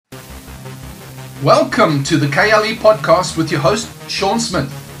Welcome to the KLE podcast with your host, Sean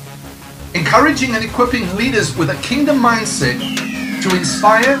Smith. Encouraging and equipping leaders with a kingdom mindset to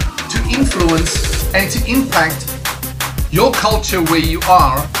inspire, to influence, and to impact your culture where you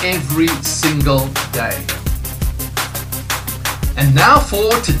are every single day. And now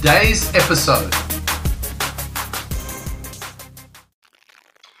for today's episode.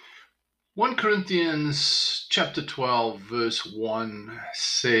 1 Corinthians chapter 12 verse 1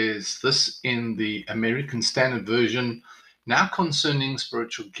 says this in the American Standard Version: "Now concerning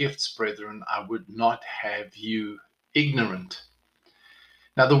spiritual gifts, brethren, I would not have you ignorant."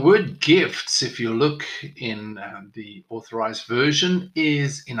 Now the word gifts, if you look in the Authorized Version,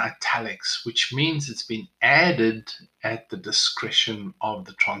 is in italics, which means it's been added at the discretion of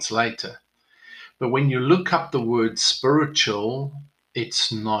the translator. But when you look up the word spiritual,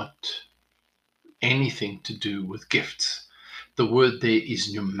 it's not anything to do with gifts. The word there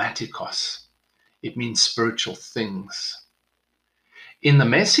is pneumatikos. It means spiritual things. In the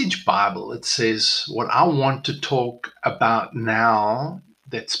Message Bible, it says, what I want to talk about now,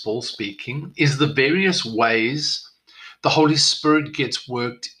 that's Paul speaking, is the various ways the Holy Spirit gets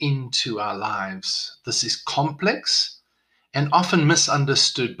worked into our lives. This is complex and often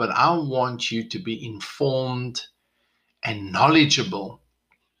misunderstood, but I want you to be informed and knowledgeable.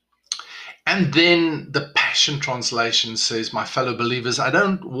 And then the Passion Translation says, my fellow believers, I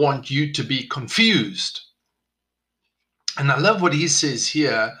don't want you to be confused. And I love what he says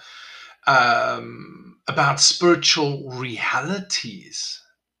here about spiritual realities.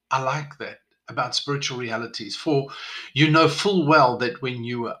 I like that, about spiritual realities. For you know full well that when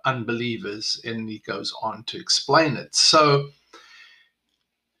you were unbelievers, and he goes on to explain it. So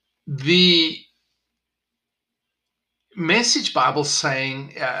the Message Bible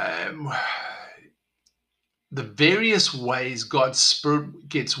saying the various ways God's Spirit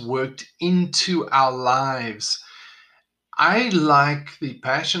gets worked into our lives. I like the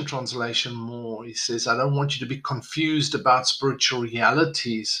Passion Translation more. He says, I don't want you to be confused about spiritual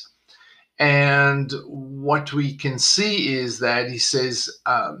realities. And what we can see is that he says,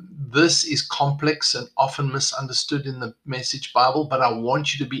 this is complex and often misunderstood in the Message Bible, but I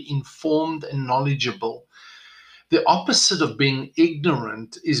want you to be informed and knowledgeable. The opposite of being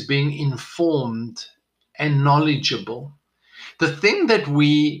ignorant is being informed and knowledgeable. The thing that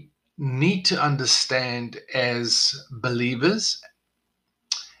we need to understand as believers,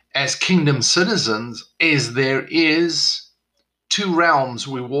 as kingdom citizens, is there is two realms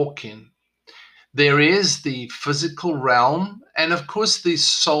we walk in. There is the physical realm, and of course the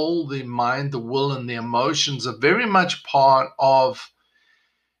soul, the mind, the will, and the emotions are very much part of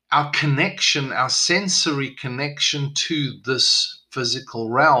our connection, our sensory connection to this physical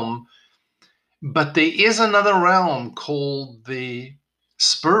realm. But there is another realm called the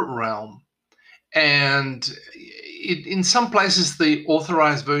spirit realm. And in some places, the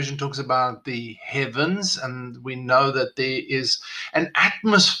Authorized Version talks about the heavens, and we know that there is an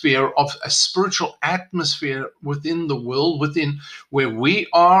atmosphere of a spiritual atmosphere within the world, within where we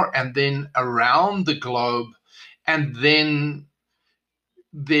are, and then around the globe. And then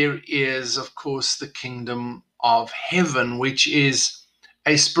there is, of course, the kingdom of heaven, which is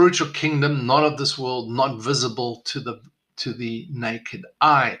a spiritual kingdom, not of this world, not visible to the naked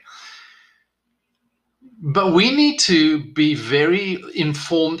eye. But we need to be very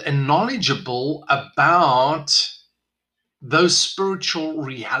informed and knowledgeable about those spiritual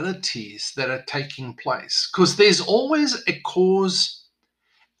realities that are taking place, because there's always a cause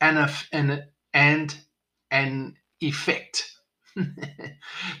and an effect.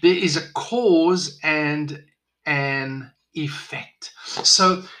 There is a cause and an effect.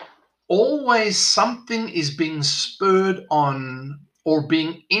 So always something is being spurred on or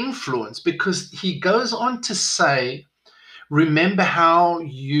being influenced, because he goes on to say, remember how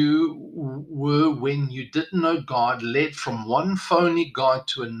you were when you didn't know God, led from one phony God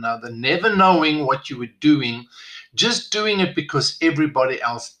to another, never knowing what you were doing, just doing it because everybody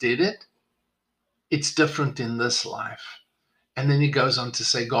else did it. It's different in this life. And then he goes on to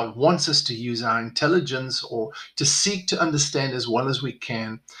say God wants us to use our intelligence, or to seek to understand as well as we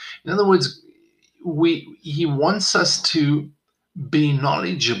can. In other words, he wants us to be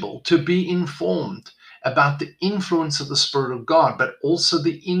knowledgeable, to be informed about the influence of the Spirit of God, but also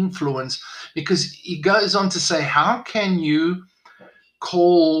the influence, because he goes on to say, how can you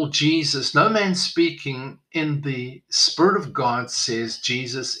call Jesus? No man speaking in the Spirit of God says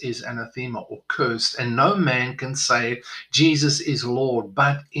Jesus is anathema or cursed, and no man can say Jesus is Lord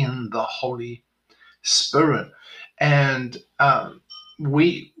but in the Holy Spirit. And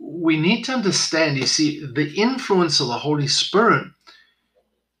we need to understand, you see, the influence of the Holy Spirit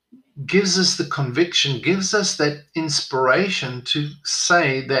gives us the conviction, gives us that inspiration to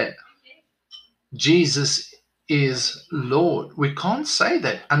say that Jesus is Lord. We can't say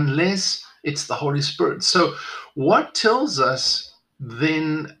that unless it's the Holy Spirit. So, what tells us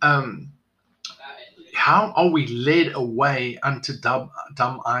then? How are we led away unto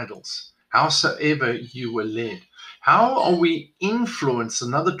dumb idols? Howsoever you were led. How are we influenced?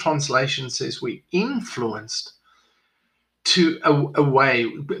 Another translation says we influenced to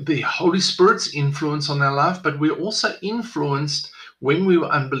away the Holy Spirit's influence on our life, but we're also influenced when we were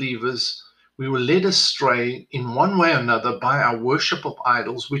unbelievers. We were led astray in one way or another by our worship of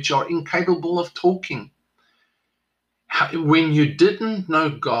idols, which are incapable of talking. When you didn't know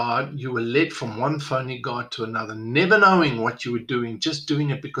God, you were led from one phony God to another, never knowing what you were doing, just doing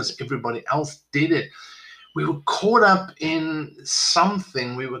it because everybody else did it. We were caught up in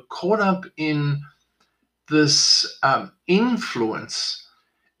something. We were caught up in this influence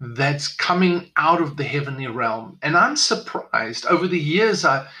that's coming out of the heavenly realm. And I'm surprised over the years,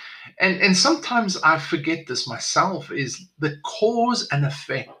 and sometimes I forget this myself, is the cause and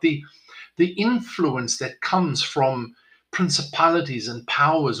effect, the influence that comes from principalities and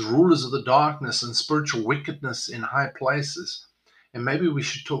powers, rulers of the darkness and spiritual wickedness in high places. And maybe we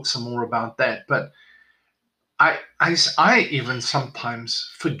should talk some more about that. But I even sometimes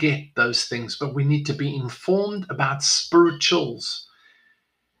forget those things, but we need to be informed about spirituals.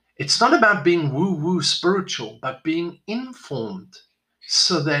 It's not about being woo woo spiritual, but being informed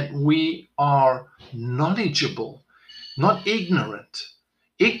so that we are knowledgeable, not ignorant.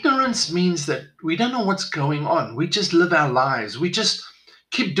 Ignorance means that we don't know what's going on. We just live our lives. We just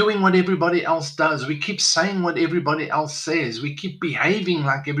keep doing what everybody else does. We keep saying what everybody else says. We keep behaving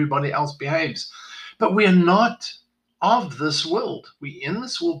like everybody else behaves. But we are not of this world. We're in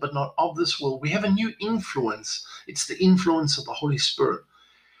this world, but not of this world. We have a new influence. It's the influence of the Holy Spirit.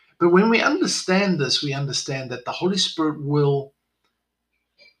 But when we understand this, we understand that the Holy Spirit will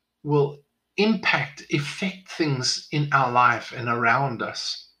affect things in our life and around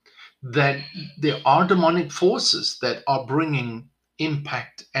us, that there are demonic forces that are bringing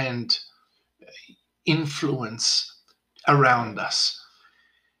impact and influence around us.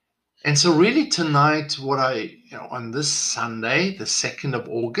 And so really tonight, on this Sunday, the 2nd of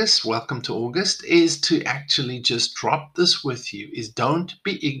August, welcome to August, is to actually just drop this with you, is don't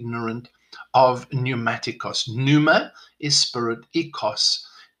be ignorant of pneumatikos. Pneuma is spirit, ikos,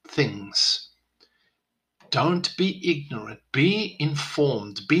 things. Don't be ignorant, be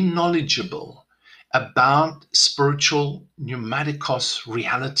informed, be knowledgeable about spiritual pneumatikos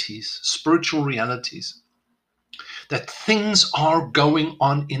realities, spiritual realities, that things are going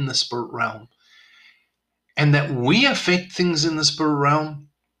on in the spirit realm, and that we affect things in the spirit realm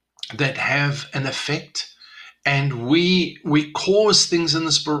that have an effect, and we cause things in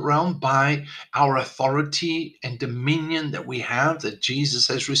the spirit realm by our authority and dominion that we have, that Jesus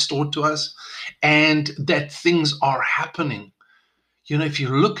has restored to us, and that things are happening. If you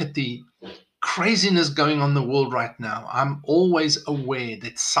look at the craziness going on in the world right now, I'm always aware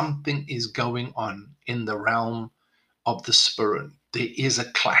that something is going on in the realm of the spirit. There is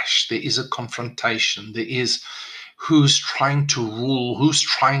a clash, there is a confrontation, there is who's trying to rule, who's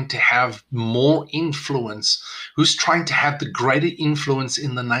trying to have more influence, who's trying to have the greater influence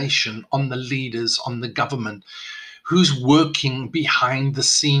in the nation, on the leaders, on the government, who's working behind the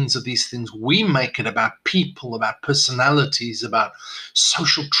scenes of these things. We make it about people, about personalities, about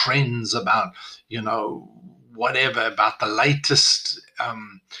social trends, about, whatever, about the latest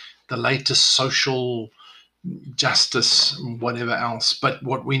social justice, whatever else. But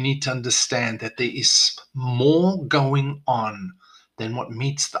what we need to understand, that there is more going on than what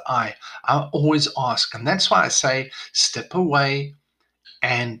meets the eye. I always ask, and that's why I say step away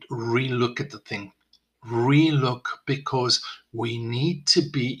and relook at the thing. Relook, because we need to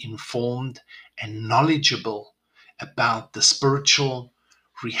be informed and knowledgeable about the spiritual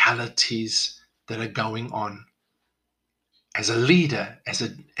realities that are going on. As a leader, as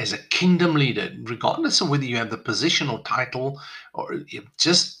a kingdom leader, regardless of whether you have the position or title, or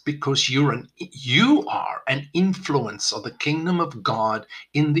just because you are an influence of the kingdom of God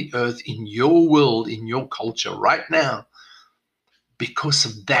in the earth, in your world, in your culture right now, because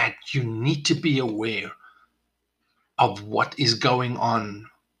of that, you need to be aware of what is going on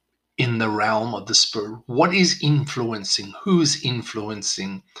in the realm of the spirit. What is influencing? Who's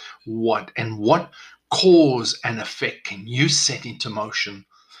influencing what? And what cause and effect can you set into motion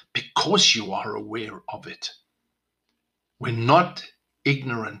because you are aware of it? We're not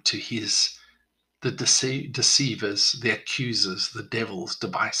ignorant to the deceivers, the accusers, the devil's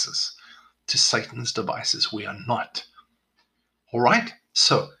devices, to Satan's devices. We are not. All right?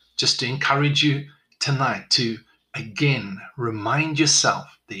 So just to encourage you tonight to again remind yourself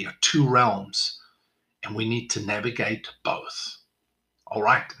there are two realms and we need to navigate both. All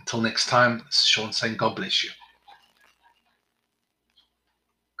right, until next time, this is Sean saying God bless you.